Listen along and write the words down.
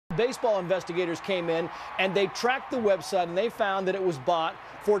Baseball investigators came in and they tracked the website and they found that it was bought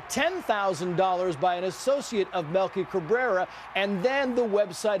for $10,000 by an associate of Melky Cabrera, and then the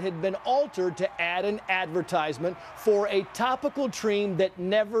website had been altered to add an advertisement for a topical cream that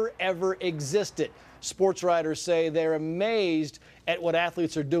never ever existed. Sports writers say they're amazed at what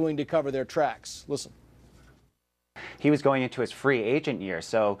athletes are doing to cover their tracks. Listen. He was going into his free agent year,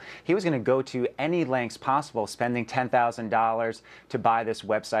 so he was going to go to any lengths possible, spending $10,000 to buy this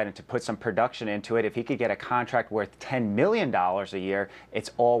website and to put some production into it. If he could get a contract worth $10 million a year,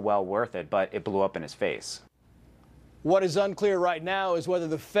 it's all well worth it, but it blew up in his face. What is unclear right now is whether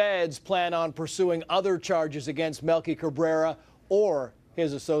the feds plan on pursuing other charges against Melky Cabrera or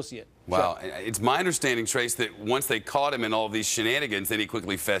his associate. Wow. It's my understanding, Trace, that once they caught him in all of these shenanigans, then he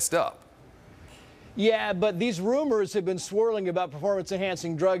quickly fessed up. Yeah, but these rumors have been swirling about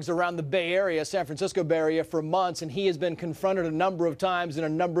performance-enhancing drugs around the Bay Area, San Francisco Bay Area, for months, and he has been confronted a number of times, and a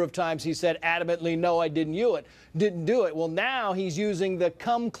number of times he said adamantly, no, I didn't do it. Well, now he's using the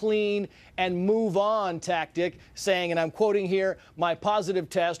come clean and move on tactic, saying, and I'm quoting here, my positive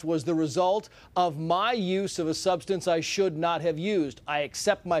test was the result of my use of a substance I should not have used. I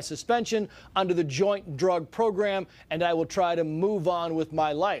accept my suspension under the joint drug program, and I will try to move on with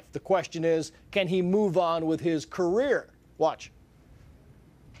my life. The question is, can he move on with his career? Watch.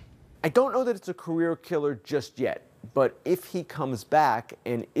 I don't know that it's a career killer just yet, but if he comes back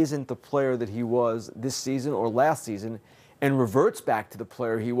and isn't the player that he was this season or last season and reverts back to the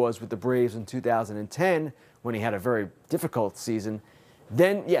player he was with the Braves in 2010 when he had a very difficult season,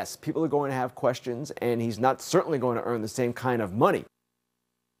 then yes, people are going to have questions, and he's not certainly going to earn the same kind of money.